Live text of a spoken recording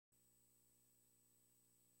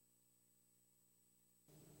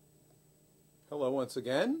Hello once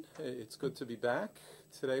again. It's good to be back.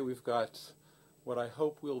 Today we've got what I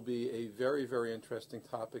hope will be a very, very interesting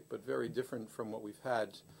topic, but very different from what we've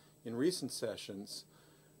had in recent sessions.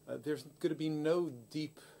 There's going to be no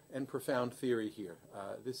deep and profound theory here.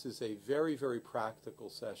 This is a very, very practical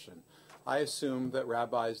session. I assume that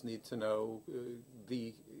rabbis need to know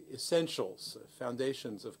the essentials,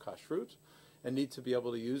 foundations of Kashrut, and need to be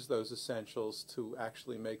able to use those essentials to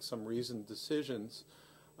actually make some reasoned decisions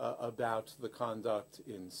about the conduct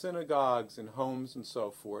in synagogues, in homes, and so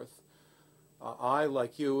forth. I,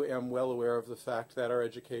 like you, am well aware of the fact that our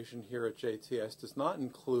education here at JTS does not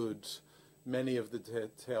include many of the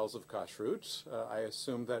details of Kashrut. I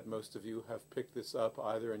assume that most of you have picked this up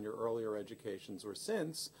either in your earlier educations or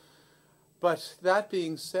since. But that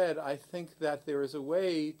being said, I think that there is a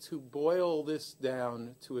way to boil this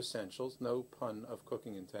down to essentials, no pun of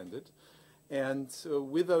cooking intended. And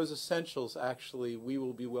with those essentials, actually, we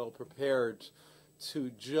will be well prepared to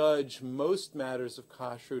judge most matters of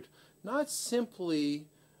Kashrut, not simply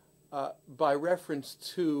by reference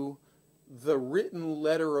to the written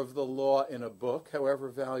letter of the law in a book, however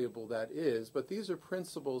valuable that is, but these are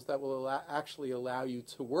principles that will actually allow you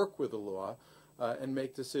to work with the law and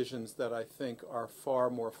make decisions that I think are far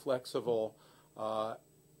more flexible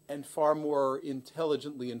and far more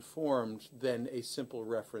intelligently informed than a simple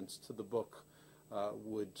reference to the book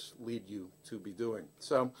would lead you to be doing.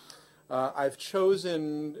 So I've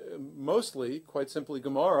chosen mostly, quite simply,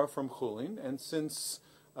 Gemara from Chulin, and since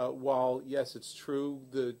while, yes, it's true,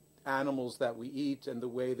 the animals that we eat and the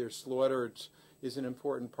way they're slaughtered is an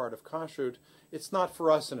important part of Kashrut, it's not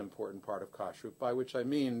for us an important part of Kashrut, by which I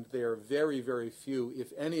mean there are very, very few,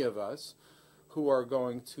 if any of us, who are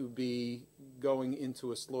going to be going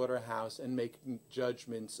into a slaughterhouse and making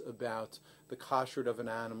judgments about the kashrut of an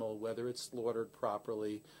animal, whether it's slaughtered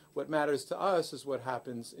properly. What matters to us is what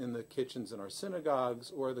happens in the kitchens in our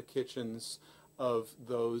synagogues or the kitchens of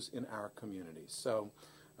those in our communities. So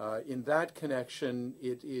in that connection,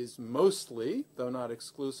 it is mostly, though not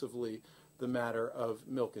exclusively, the matter of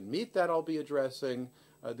milk and meat that I'll be addressing.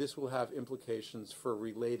 This will have implications for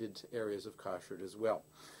related areas of kashrut as well.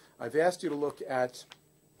 I've asked you to look at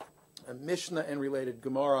a Mishnah and related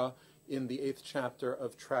Gemara in the 8th chapter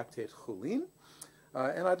of Tractate Chulin.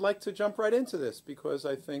 And I'd like to jump right into this because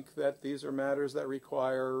I think that these are matters that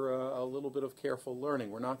require a little bit of careful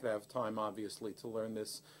learning. We're not going to have time, obviously, to learn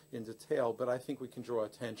this in detail, but I think we can draw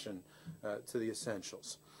attention to the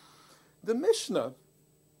essentials. The Mishnah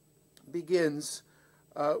begins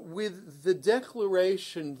with the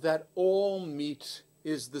declaration that all meat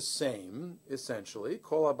is the same, essentially.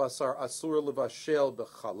 Kol habasar asur levashel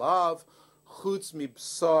b'chalav, chutz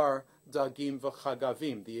mibsar dagim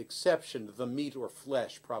v'chagavim. The exception, the meat or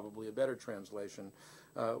flesh, probably a better translation,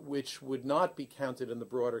 which would not be counted in the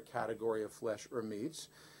broader category of flesh or meats,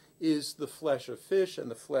 is the flesh of fish and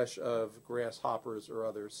the flesh of grasshoppers or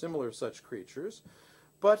other similar such creatures.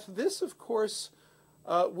 But this, of course,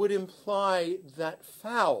 would imply that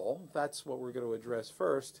fowl, that's what we're going to address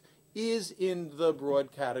first, is in the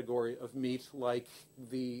broad category of meat, like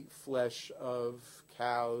the flesh of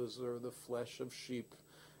cows or the flesh of sheep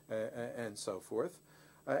and so forth.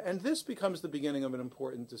 And this becomes the beginning of an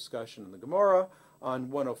important discussion in the Gemara on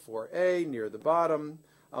 104a, near the bottom.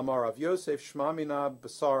 Amar Rav Yosef Shmamina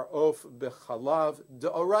Basar Of Bechalav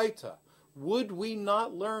D'Oraita. Would we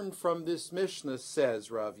not learn from this Mishnah, says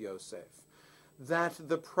Rav Yosef, that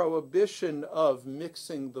the prohibition of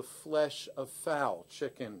mixing the flesh of fowl,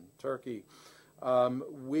 chicken, turkey,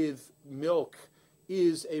 with milk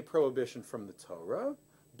is a prohibition from the Torah,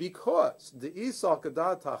 because the Isal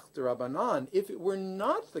Kadatach D'Rabanan, if it were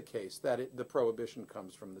not the case that the prohibition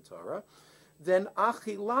comes from the Torah, then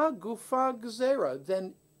Achila Gufa Gzera,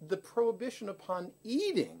 then the prohibition upon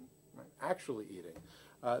eating, actually eating,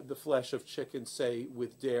 the flesh of chicken, say,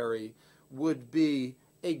 with dairy, would be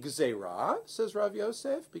a gzeirah, says Rav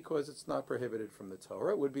Yosef, because it's not prohibited from the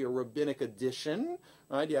Torah. It would be a rabbinic addition,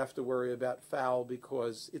 right? You have to worry about fowl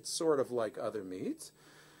because it's sort of like other meats.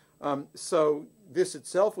 So this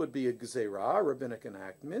itself would be a gzeirah, rabbinic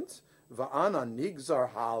enactment. Va'ana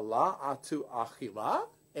nigzar ha'ala atu achila,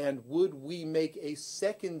 and would we make a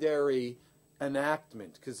secondary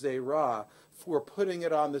enactment, gzeirah, for putting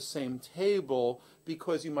it on the same table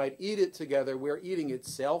because you might eat it together where eating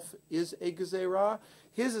itself is a gzeirah?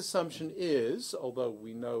 His assumption is, although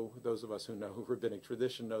we know, those of us who know rabbinic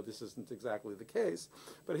tradition know this isn't exactly the case,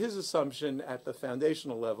 but his assumption at the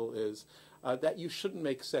foundational level is that you shouldn't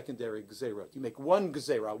make secondary gzeirot. You make one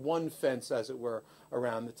gzeirah, one fence, as it were,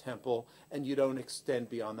 around the temple, and you don't extend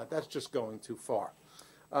beyond that. That's just going too far.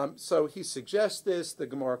 So he suggests this. The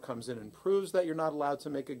Gemara comes in and proves that you're not allowed to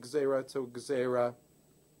make a gzeira to a gzeira.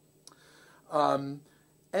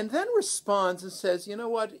 And then responds and says, you know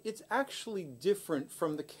what, it's actually different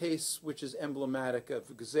from the case which is emblematic of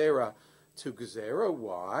gzeira to gzeira.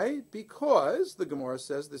 Why? Because, the Gemara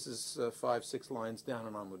says, this is 5-6 lines down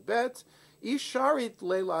on Amud Bet, Isharit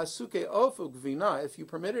leila suke ofuk vina, if you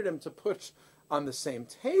permitted him to put on the same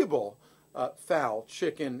table fowl,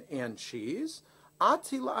 chicken, and cheese,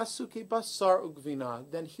 Atila asuke basar ugvina,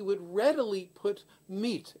 then he would readily put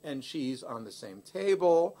meat and cheese on the same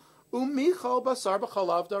table, umichal basar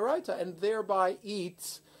b'chalav daraita, and thereby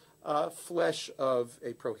eat flesh of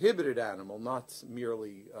a prohibited animal, not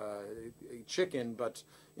merely a chicken, but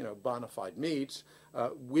bona fide meat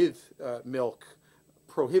with milk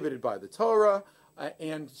prohibited by the Torah.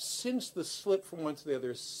 And since the slip from one to the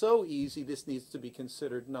other is so easy, this needs to be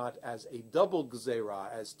considered not as a double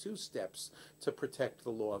gzeira, as 2 steps to protect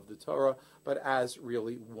the law of the Torah, but as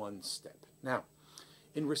really 1 step. Now,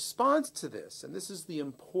 in response to this, and this is the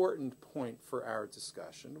important point for our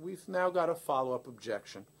discussion, we've now got a follow-up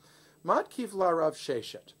objection. Matkiv la Rav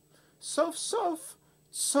Sheshet, sof sof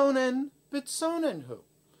tsonen b'tsonen hu.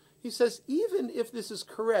 He says, even if this is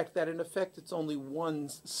correct, that in effect it's only 1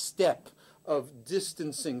 step of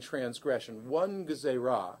distancing transgression, 1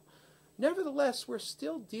 gezerah, nevertheless, we're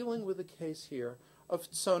still dealing with a case here of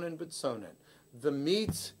tsonen b'tsonen. The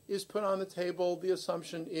meat is put on the table. The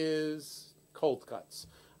assumption is cold cuts.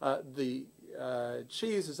 The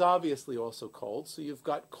cheese is obviously also cold, so you've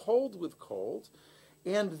got cold with cold.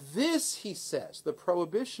 And this, he says, the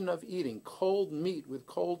prohibition of eating cold meat with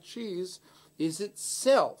cold cheese is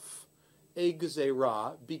itself a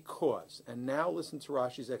gezerah because, and now listen to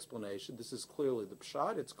Rashi's explanation, this is clearly the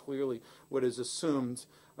pshat, it's clearly what is assumed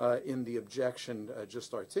in the objection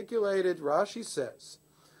just articulated. Rashi says,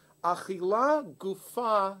 Achila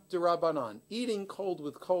gufa derabanan, eating cold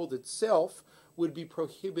with cold itself would be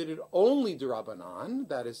prohibited only derabanan,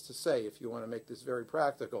 that is to say, if you want to make this very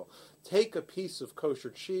practical, take a piece of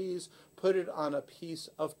kosher cheese, put it on a piece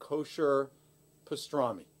of kosher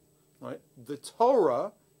pastrami. Right? The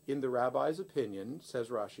Torah, in the rabbi's opinion, says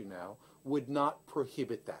Rashi now, would not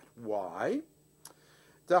prohibit that. Why?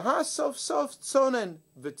 Daha sof sof tsonen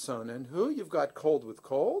v'tsonen hu, you've got cold with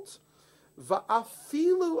cold.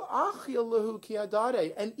 Va'afilu achil lehu ki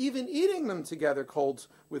adare, and even eating them together cold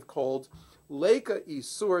with cold, Leka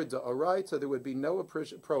isur da'oraita, there would be no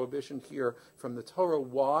prohibition here from the Torah.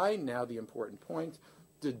 Why? Now the important point.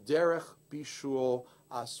 The derech bishul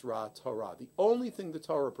asra Torah. The only thing the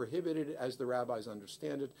Torah prohibited, as the rabbis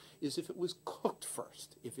understand it, is if it was cooked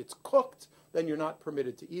first. If it's cooked, then you're not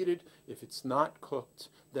permitted to eat it. If it's not cooked,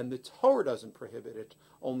 then the Torah doesn't prohibit it,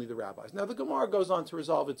 only the rabbis. Now the Gemara goes on to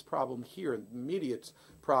resolve its problem here, the immediate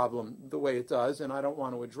problem, the way it does, and I don't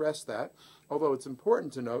want to address that, although it's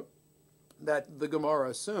important to note that the Gemara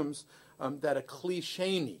assumes that a kli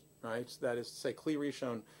sheni, right, that is to say, kli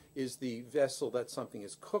rishon is the vessel that something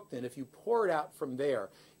is cooked in. If you pour it out from there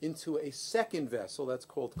into a second vessel, that's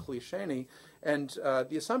called kli sheni, and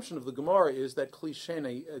the assumption of the Gemara is that kli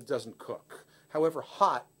sheni doesn't cook. However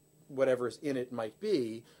hot whatever is in it might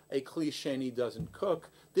be, a kli sheni doesn't cook.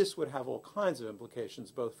 This would have all kinds of implications,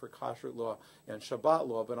 both for Kashrut law and Shabbat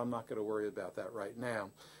law, but I'm not going to worry about that right now.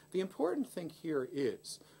 The important thing here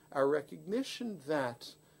is our recognition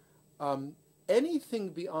that anything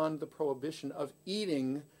beyond the prohibition of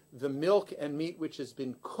eating the milk and meat which has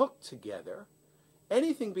been cooked together,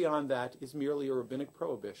 anything beyond that is merely a rabbinic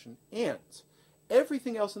prohibition, and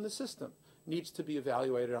everything else in the system needs to be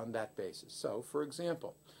evaluated on that basis. So, for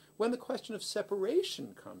example, when the question of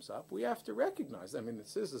separation comes up, we have to recognize, I mean,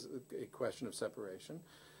 this is a question of separation,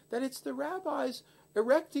 that it's the rabbis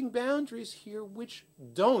erecting boundaries here which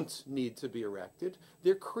don't need to be erected.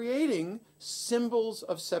 They're creating symbols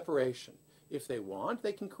of separation. If they want,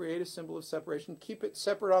 they can create a symbol of separation, keep it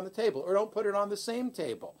separate on the table, or don't put it on the same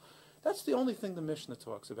table. That's the only thing the Mishnah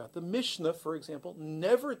talks about. The Mishnah, for example,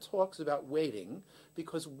 never talks about waiting,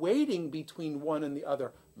 because waiting between one and the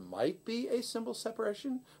other might be a symbol of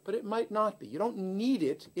separation, but it might not be. You don't need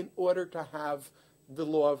it in order to have the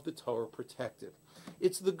law of the Torah protected.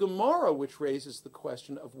 It's the Gemara which raises the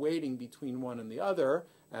question of waiting between one and the other,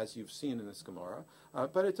 as you've seen in this Gemara,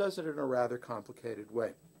 but it does it in a rather complicated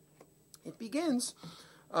way. It begins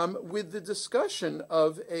with the discussion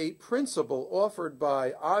of a principle offered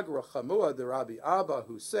by Agra Chamua de Rabbi Abba,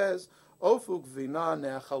 who says, Ofuk vina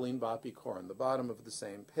ne'achalin ba'apikor, on the bottom of the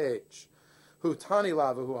same page. Hu tani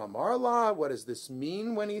lavahu amar la, what does this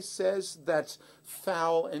mean when he says that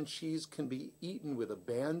fowl and cheese can be eaten with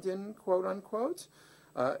abandon, quote unquote?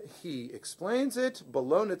 He explains it,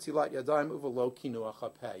 Belo netilat yadayim uvelo kinuach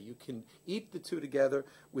hapeh. You can eat the two together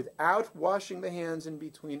without washing the hands in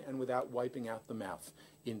between and without wiping out the mouth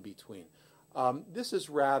in between. This is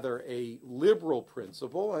rather a liberal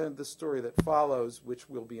principle, and the story that follows, which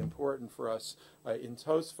will be important for us in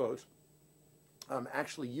Tosfot,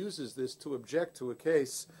 actually uses this to object to a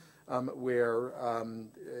case where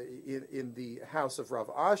in the house of Rav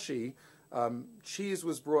Ashi, cheese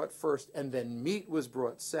was brought first and then meat was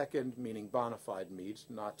brought second, meaning bona fide meat,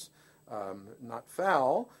 not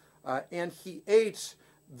fowl, and he ate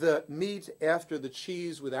the meat after the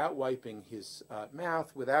cheese without wiping his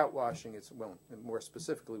mouth, without washing his, well, more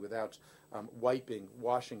specifically, without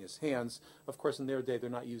washing his hands. Of course, in their day, they're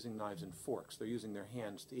not using knives and forks. They're using their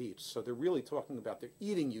hands to eat. So they're really talking about their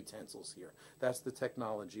eating utensils here. That's the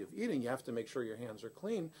technology of eating. You have to make sure your hands are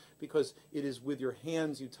clean because it is with your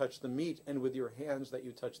hands you touch the meat and with your hands that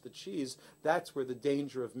you touch the cheese. That's where the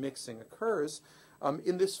danger of mixing occurs.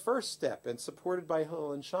 In this first step, and supported by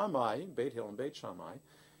Hillel and Shammai, Beit Hillel and Beit Shammai,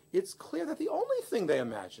 it's clear that the only thing they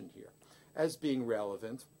imagined here as being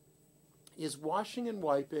relevant is washing and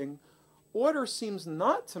wiping. Order seems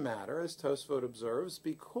not to matter, as Tosfot observes,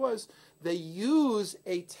 because they use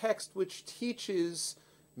a text which teaches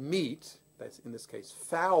meat, that's in this case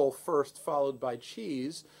fowl first followed by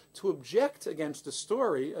cheese, to object against a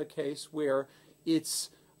story, a case where it's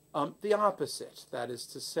the opposite, that is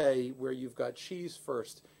to say, where you've got cheese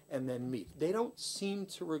first and then meat. They don't seem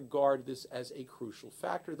to regard this as a crucial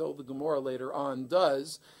factor, though the Gemara later on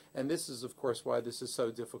does, and this is, of course, why this is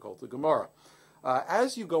so difficult, the Gemara.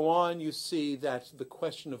 As you go on, you see that the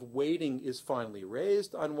question of waiting is finally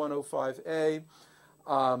raised on 105a.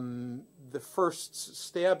 The first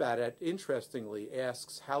stab at it, interestingly,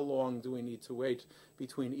 asks how long do we need to wait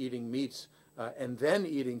between eating meat and then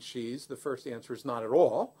eating cheese. The first answer is not at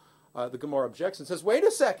all. The Gemara objects and says, wait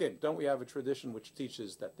a second, don't we have a tradition which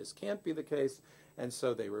teaches that this can't be the case? And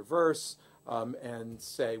so they reverse and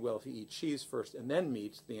say, well, if you eat cheese first and then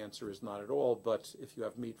meat, the answer is not at all. But if you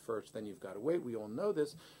have meat first, then you've got to wait. We all know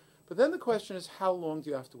this. But then the question is, how long do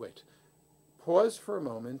you have to wait? Pause for a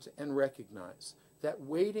moment and recognize that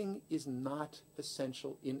waiting is not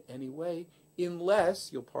essential in any way,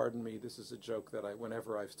 unless, you'll pardon me, this is a joke that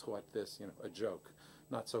whenever I've taught this, a joke,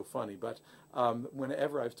 not so funny, but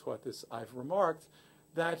whenever I've taught this, I've remarked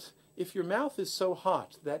that if your mouth is so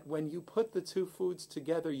hot that when you put the two foods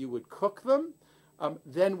together you would cook them,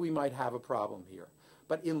 then we might have a problem here.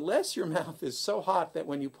 But unless your mouth is so hot that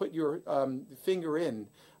when you put your finger in,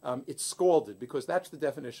 it's scalded, because that's the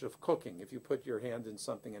definition of cooking. If you put your hand in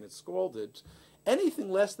something and it's scalded,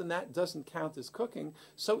 anything less than that doesn't count as cooking.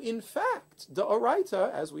 So in fact,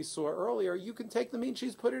 D'oraita, as we saw earlier, you can take the meat and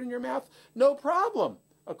cheese, put it in your mouth, no problem,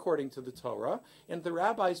 according to the Torah. And the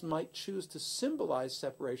rabbis might choose to symbolize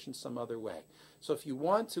separation some other way. So if you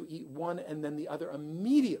want to eat one and then the other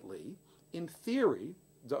immediately, in theory,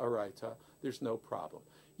 D'oraita, there's no problem.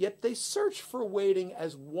 Yet they search for waiting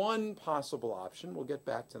as one possible option. We'll get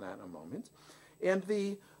back to that in a moment. And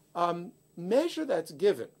the measure that's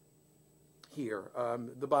given here,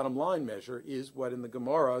 the bottom line measure, is what in the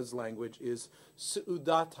Gemara's language is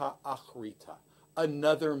seudata achrita,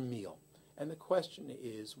 another meal. And the question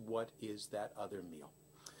is, what is that other meal?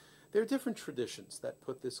 There are different traditions that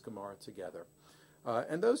put this Gemara together.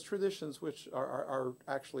 And those traditions, which are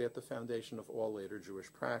actually at the foundation of all later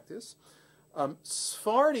Jewish practice,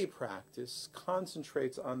 Sephardi practice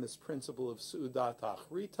concentrates on this principle of Seudat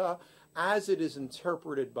Achrita as it is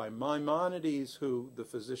interpreted by Maimonides, who, the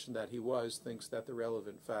physician that he was, thinks that the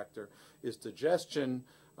relevant factor is digestion,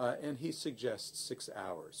 and he suggests 6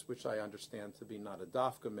 hours, which I understand to be not a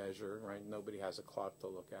dafka measure, right? Nobody has a clock to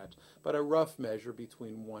look at, but a rough measure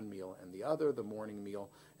between one meal and the other, the morning meal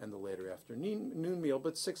and the later afternoon meal,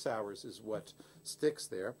 but 6 hours is what sticks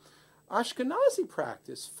there. Ashkenazi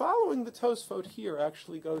practice, following the Tosfot here,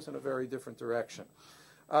 actually goes in a very different direction.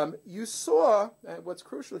 You saw, what's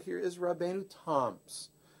crucial here is Rabbeinu Tam's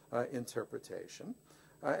interpretation.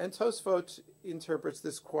 And Tosfot interprets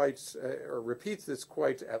this quite, or repeats this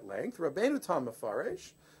quite at length. Rabbeinu Tam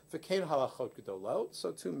Mefaresh, V'kein halachot gedolot,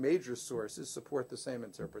 so two major sources support the same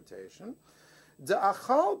interpretation.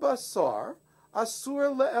 De'achal basar,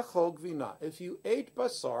 asur le'echol gvina. If you ate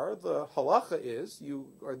basar, the halacha is you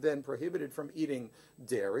are then prohibited from eating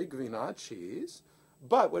dairy, gvina, cheese.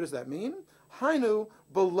 But what does that mean? Hainu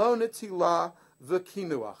belo netilah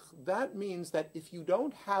v'kinuach. That means that if you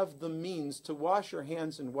don't have the means to wash your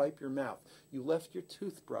hands and wipe your mouth, you left your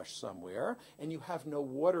toothbrush somewhere and you have no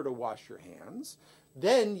water to wash your hands,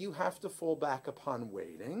 then you have to fall back upon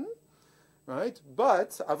waiting, right?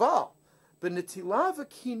 But aval, b'netilah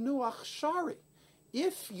v'kinuach shari.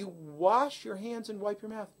 if you wash your hands and wipe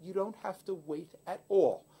your mouth, you don't have to wait at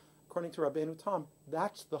all. According to Rabbeinu Tam,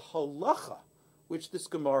 that's the halacha which this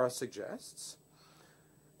Gemara suggests.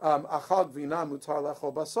 Achal gvina mutar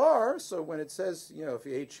lechol basar. So when it says, if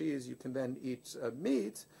you ate cheese, you can then eat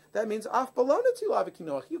meat. That means af balonati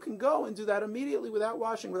lavakinoach. You can go and do that immediately without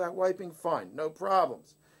washing, without wiping. Fine, no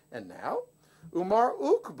problems. And now, umar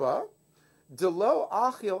ukba delo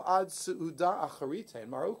achil ad suuda acharite. And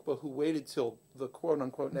Mar ukba, who waited till the quote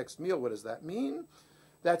unquote next meal. What does that mean?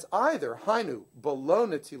 That's either hainu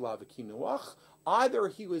balonati lavakinoach. Either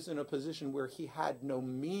he was in a position where he had no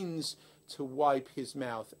means to wipe his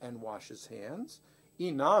mouth and wash his hands.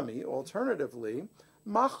 Inami, alternatively,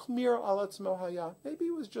 machmir alatzmo haya. Maybe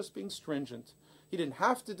he was just being stringent. He didn't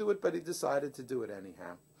have to do it, but he decided to do it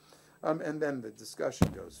anyhow. And then the discussion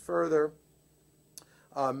goes further.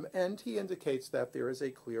 And he indicates that there is a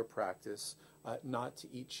clear practice not to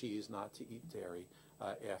eat cheese, not to eat dairy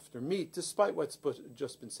after meat, despite what's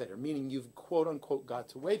just been said here, meaning you've quote-unquote got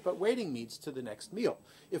to wait, but waiting means to the next meal.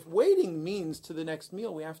 If waiting means to the next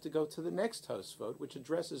meal, we have to go to the next Tosfot, which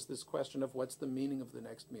addresses this question of what's the meaning of the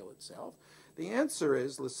next meal itself. The answer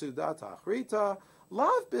is, l'sudata achrita,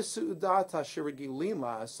 lav b'sudata shirigilin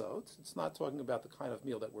la'asot. It's not talking about the kind of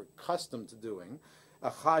meal that we're accustomed to doing.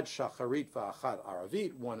 Achad shacharit va'achad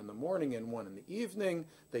aravit, one in the morning and one in the evening.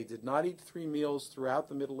 They did not eat 3 meals throughout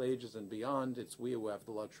the Middle Ages and beyond. It's we who have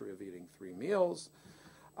the luxury of eating 3 meals.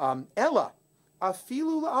 Ella,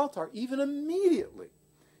 afilu la'altar, even immediately.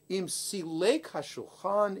 Im silek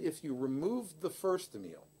hashulchan, if you removed the first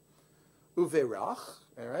meal. Uverach,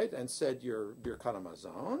 all right, and said your birkat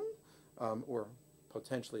hamazon, or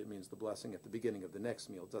potentially it means the blessing at the beginning of the next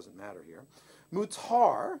meal. It doesn't matter here.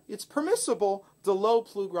 Mutar, it's permissible. Delo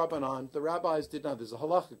plug rabbanan. The rabbis did not. There's a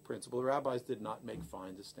halachic principle. The rabbis did not make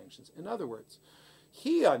fine distinctions. In other words,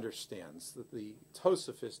 he understands that the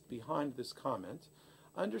Tosafist behind this comment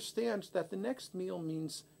understands that the next meal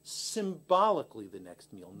means symbolically the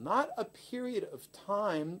next meal, not a period of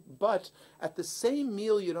time, but at the same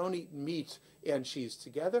meal you don't eat meat and cheese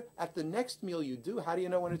together. At the next meal you do. How do you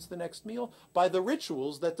know when it's the next meal? By the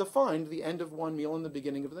rituals that defined the end of one meal and the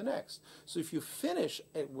beginning of the next. So if you finish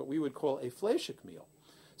what we would call a fleishik meal,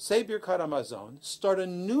 say birkat hamazon, start a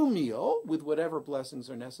new meal with whatever blessings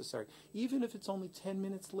are necessary. Even if it's only 10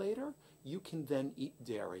 minutes later, you can then eat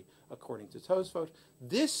dairy, according to Tosfot.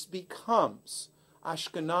 This becomes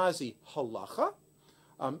Ashkenazi halacha.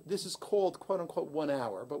 This is called, quote-unquote, 1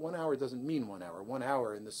 hour, but 1 hour doesn't mean 1 hour. 1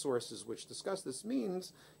 hour in the sources which discuss this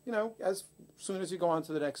means, as soon as you go on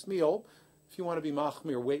to the next meal, if you want to be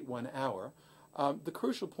machmir, wait 1 hour. The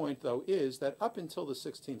crucial point, though, is that up until the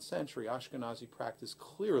 16th century, Ashkenazi practice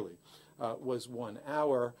clearly was 1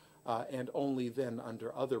 hour, and only then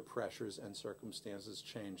under other pressures and circumstances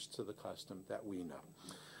changed to the custom that we know.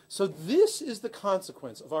 So this is the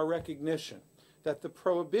consequence of our recognition that the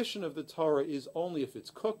prohibition of the Torah is only if it's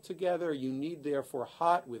cooked together. You need, therefore,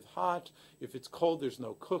 hot with hot. If it's cold, there's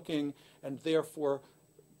no cooking, and therefore,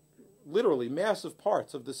 literally, massive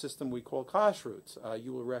parts of the system we call kashrut.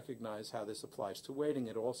 You will recognize how this applies to waiting.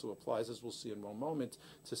 It also applies, as we'll see in one moment,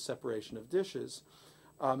 to separation of dishes.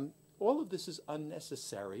 All of this is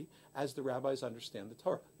unnecessary as the rabbis understand the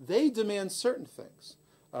Torah. They demand certain things,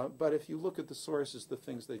 but if you look at the sources, the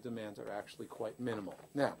things they demand are actually quite minimal.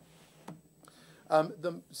 Now,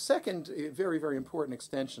 the second very, very important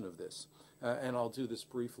extension of this, and I'll do this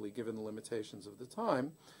briefly given the limitations of the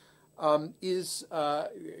time, is,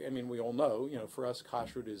 we all know, for us,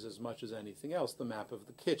 kashrut is as much as anything else the map of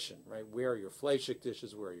the kitchen, right? Where are your fleishik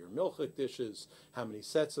dishes? Where are your milchik dishes? How many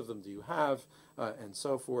sets of them do you have? And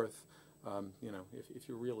so forth. If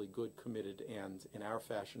you're really good, committed, and in our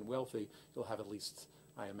fashion wealthy, you'll have at least,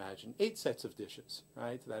 I imagine, 8 sets of dishes,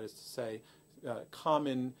 right? That is to say,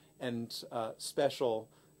 common and special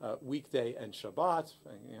weekday and Shabbat,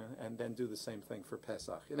 and then do the same thing for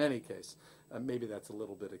Pesach. In any case, maybe that's a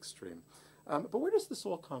little bit extreme. But where does this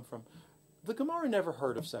all come from? The Gemara never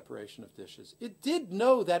heard of separation of dishes. It did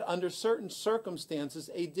know that under certain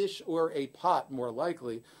circumstances, a dish or a pot, more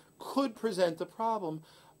likely, could present a problem,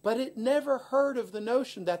 but it never heard of the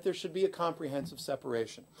notion that there should be a comprehensive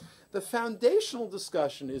separation. The foundational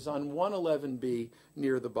discussion is on 111b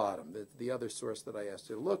near the bottom, the other source that I asked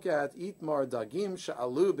you to look at. Itmar dagim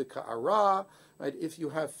sha'alu b'ka'ara, right? If you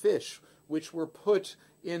have fish which were put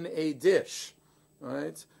in a dish,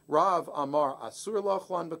 right? Rav Amar Asur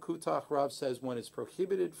Lachlan Bakutach. Rav says one is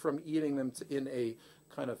prohibited from eating them in a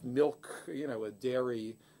kind of milk, a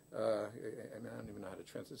dairy I don't even know how to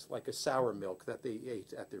translate. It's like a sour milk that they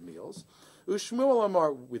ate at their meals. Ushmuel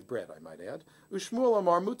Amar, with bread, I might add. Ushmuel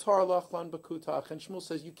Amar mutar lachlan bakutach, and Shmuel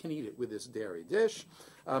says you can eat it with this dairy dish.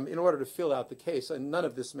 In order to fill out the case, and none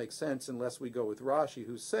of this makes sense unless we go with Rashi,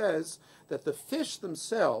 who says that the fish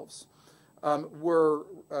themselves were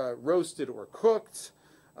roasted or cooked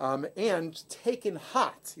and taken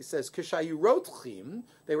hot. He says kishayu rotchim,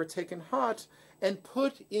 they were taken hot and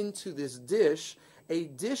put into this dish, a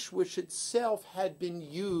dish which itself had been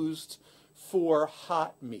used for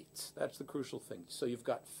hot meat. That's the crucial thing. So you've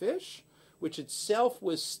got fish, which itself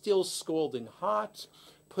was still scalding hot,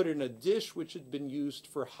 put in a dish which had been used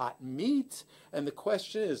for hot meat. And the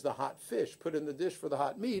question is, the hot fish put in the dish for the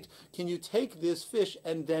hot meat, can you take this fish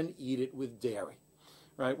and then eat it with dairy?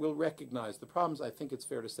 Right? We'll recognize the problems. I think it's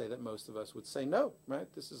fair to say that most of us would say no, right?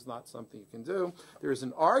 This is not something you can do. There is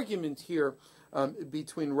an argument here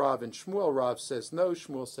between Rav and Shmuel. Rav says no,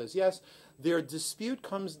 Shmuel says yes. Their dispute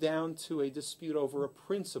comes down to a dispute over a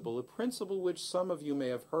principle which some of you may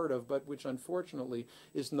have heard of, but which unfortunately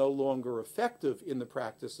is no longer effective in the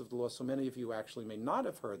practice of the law. So many of you actually may not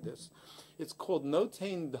have heard this. It's called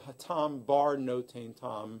notain tam bar notain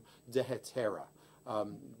tam dehetera.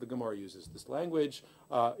 The Gemara uses this language.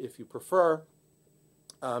 If you prefer,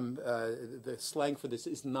 the slang for this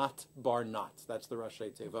is not bar not. That's the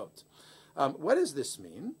Rashi Tevot. What does this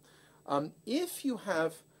mean? If you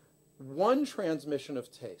have one transmission of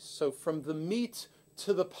taste, so from the meat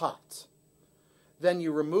to the pot, then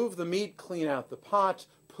you remove the meat, clean out the pot,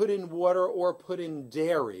 put in water or put in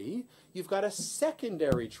dairy, you've got a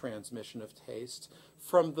secondary transmission of taste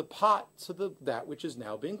from the pot to that which is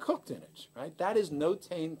now being cooked in it. Right? That is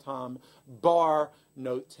notain tam bar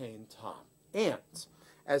notain tam. And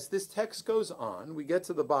as this text goes on, we get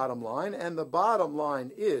to the bottom line, and the bottom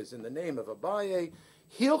line is, in the name of Abaye,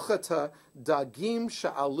 Hilchata dagim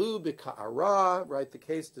sha'alu b'ka'ara, right, the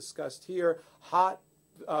case discussed here, hot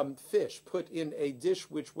fish put in a dish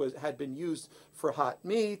which had been used for hot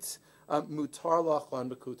meat, mutar lachlan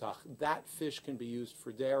b'kutach. That fish can be used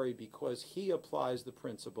for dairy because he applies the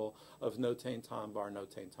principle of notain tam bar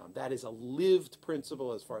notain tam. That is a lived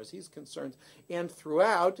principle as far as he's concerned, and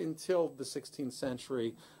throughout until the 16th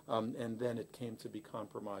century, and then it came to be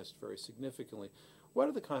compromised very significantly. What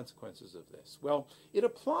are the consequences of this? Well, it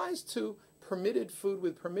applies to permitted food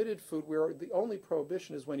with permitted food where the only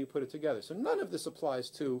prohibition is when you put it together. So none of this applies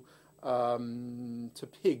to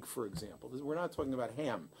pig, for example. We're not talking about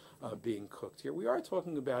ham being cooked here. We are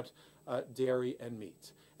talking about dairy and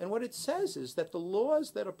meat. And what it says is that the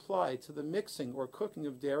laws that apply to the mixing or cooking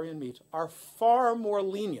of dairy and meat are far more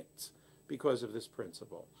lenient because of this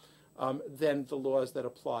principle than the laws that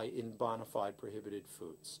apply in bona fide prohibited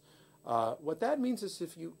foods. What that means is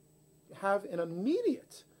if you have an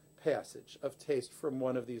immediate passage of taste from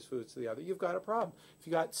one of these foods to the other, you've got a problem. If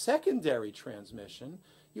you got secondary transmission,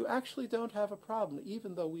 you actually don't have a problem,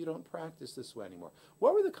 even though we don't practice this way anymore.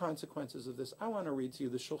 What were the consequences of this? I want to read to you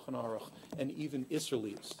the Shulchan Aruch and even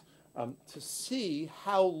Isserles to see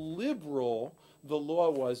how liberal the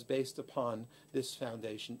law was based upon this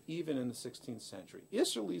foundation, even in the 16th century.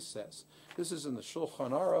 Isserles says, this is in the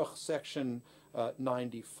Shulchan Aruch, section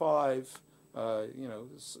 95,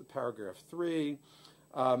 paragraph 3.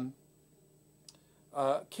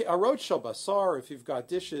 Arot shel basar, if you've got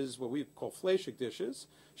dishes, what we call fleshik dishes,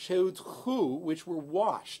 sheudchu, which were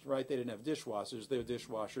washed, right? They didn't have dishwashers. Their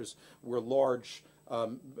dishwashers were large,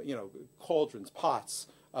 cauldrons, pots,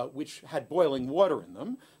 which had boiling water in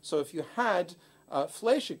them. So if you had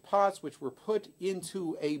fleshik pots which were put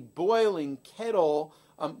into a boiling kettle,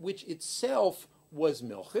 which itself was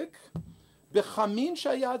milchik, b'chamin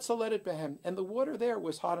shayad saledet behem, and the water there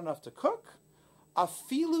was hot enough to cook.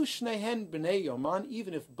 Afilu shnehen b'nei yoman,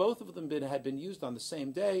 even if both of them had been used on the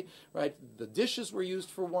same day, right? The dishes were used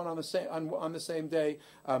for one on the same day.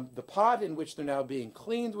 The pot in which they're now being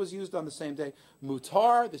cleaned was used on the same day.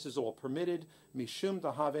 Mutar, this is all permitted. Mishum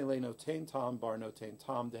dahave le notain tam bar notain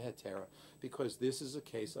tam dehetera, because this is a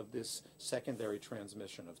case of this secondary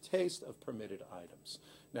transmission of taste of permitted items.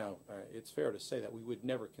 Now, it's fair to say that we would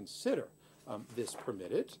never consider this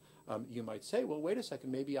permitted. You might say, well, wait a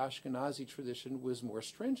second, maybe Ashkenazi tradition was more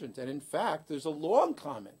stringent. And in fact, there's a long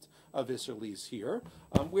comment of Isserles here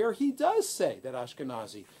where he does say that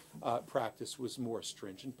Ashkenazi practice was more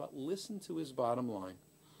stringent. But listen to his bottom line.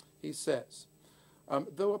 He says,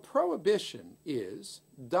 though a prohibition is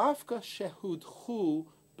dafka shehudchu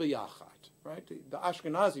b'yachat, right? The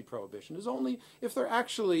Ashkenazi prohibition is only if they're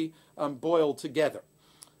actually boiled together.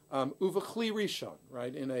 Uvachli rishon,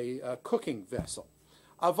 right, in a cooking vessel.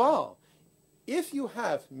 Aval, if you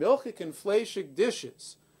have milchik and fleshik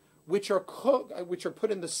dishes which are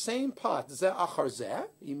put in the same pot, zeh achar zeh,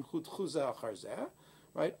 im chutchu zeh achar zeh,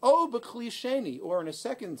 right? O b'kli sheni, or in a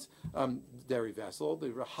second dairy vessel,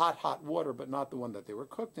 the hot water, but not the one that they were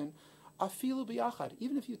cooked in. Afilu b'yachad,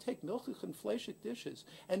 even if you take milchik and fleishik dishes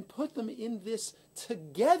and put them in this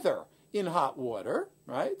together in hot water,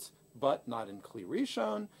 right? But not in kli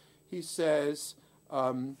rishon, he says,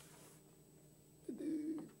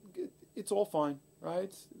 it's all fine,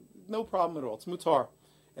 right? No problem at all. It's mutar.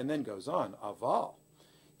 And then goes on, aval.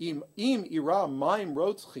 Im ira maim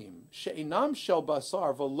rotzchim she'inam shel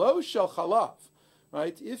basar v'lo shel chalav,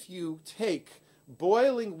 right? If you take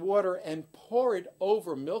boiling water and pour it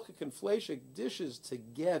over milchik and fleishik dishes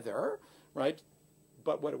together, right?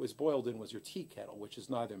 But what it was boiled in was your tea kettle, which is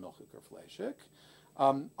neither milchik or fleishik.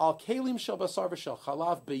 Al kelim shel basar v'shel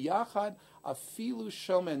chalav biyachad afilu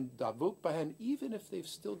shomen davuk bahen, even if they've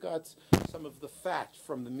still got some of the fat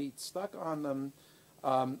from the meat stuck on them,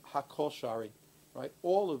 hakol shari, right?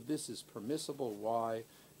 All of this is permissible. Why?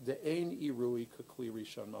 De'ein irui kekli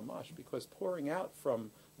rishon mamash, because pouring out from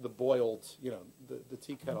the boiled, the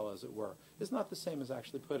tea kettle, as it were, is not the same as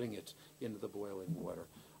actually putting it into the boiling water.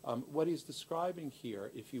 What he's describing here,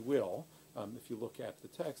 if you will, if you look at the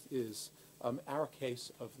text, is our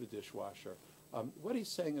case of the dishwasher. What he's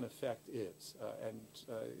saying, in effect, is, and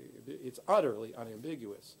it's utterly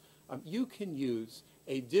unambiguous, you can use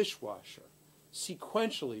a dishwasher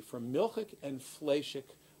sequentially from milchik and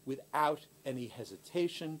fleishik without any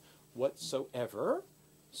hesitation whatsoever,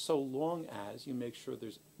 so long as you make sure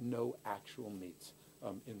there's no actual meat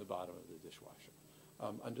in the bottom of the dishwasher.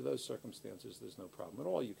 Under those circumstances, there's no problem at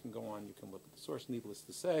all. You can go on, you can look at the source. Needless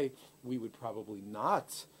to say, we would probably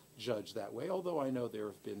not judge that way, although I know there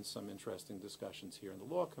have been some interesting discussions here in the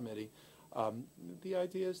law committee. The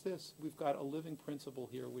idea is this: we've got a living principle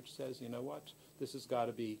here which says, you know what, this has got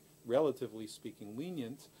to be, relatively speaking,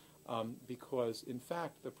 lenient, because, in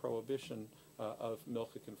fact, the prohibition of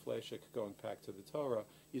milchik and fleishik, going back to the Torah,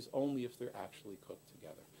 is only if they're actually cooked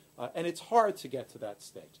together. And it's hard to get to that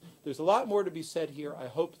state. There's a lot more to be said here. I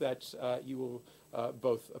hope that you will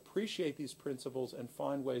both appreciate these principles and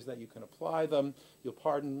find ways that you can apply them. You'll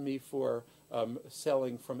pardon me for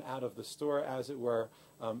selling from out of the store, as it were.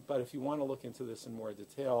 But if you want to look into this in more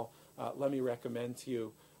detail, let me recommend to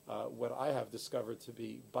you what I have discovered to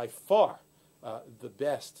be by far the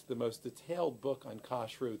best, the most detailed book on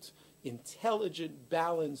kashrut, intelligent,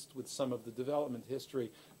 balanced with some of the development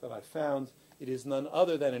history that I found. It is none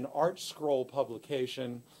other than an Art Scroll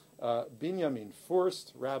publication, Binyamin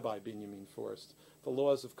Forst, Rabbi Binyamin Forst, The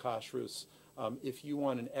Laws of Kashrus. If you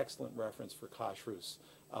want an excellent reference for kashrus,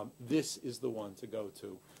 this is the one to go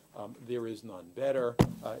to. There is none better.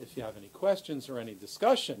 If you have any questions or any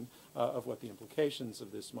discussion of what the implications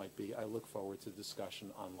of this might be, I look forward to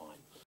discussion online.